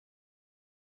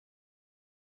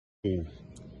Mm.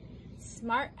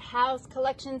 Smart House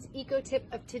Collections eco tip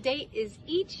of today is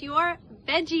eat your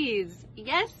veggies.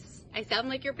 Yes, I sound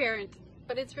like your parent,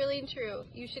 but it's really true.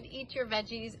 You should eat your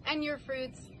veggies and your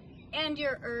fruits and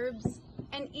your herbs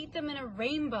and eat them in a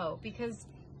rainbow because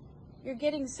you're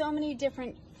getting so many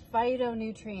different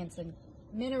phytonutrients and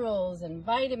minerals and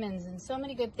vitamins and so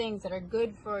many good things that are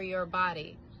good for your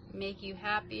body, make you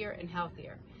happier and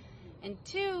healthier. And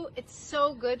two, it's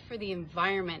so good for the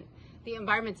environment. The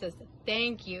environment says,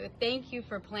 thank you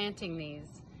for planting these.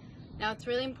 Now it's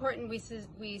really important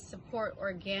we support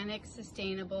organic,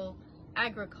 sustainable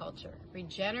agriculture,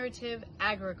 regenerative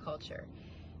agriculture.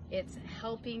 It's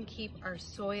helping keep our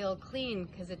soil clean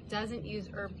because it doesn't use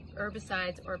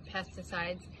herbicides or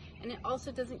pesticides, and it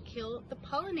also doesn't kill the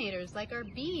pollinators like our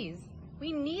bees.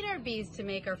 We need our bees to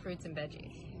make our fruits and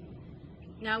veggies.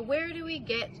 Now, where do we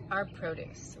get our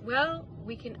produce? Well,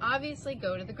 we can obviously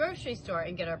go to the grocery store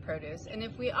and get our produce. And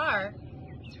if we are,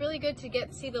 it's really good to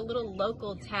see the little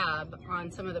local tab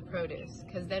on some of the produce,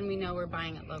 because then we know we're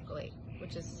buying it locally,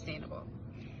 which is sustainable.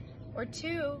 Or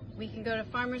two, we can go to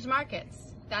farmers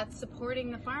markets. That's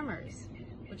supporting the farmers,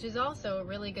 which is also a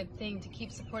really good thing to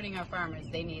keep supporting our farmers.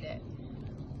 They need it.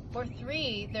 Or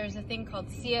three, there's a thing called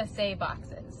CSA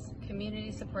boxes,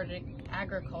 Community Supported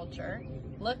Agriculture.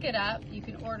 Look it up. You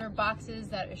can order boxes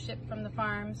that are shipped from the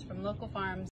farms, from local farms.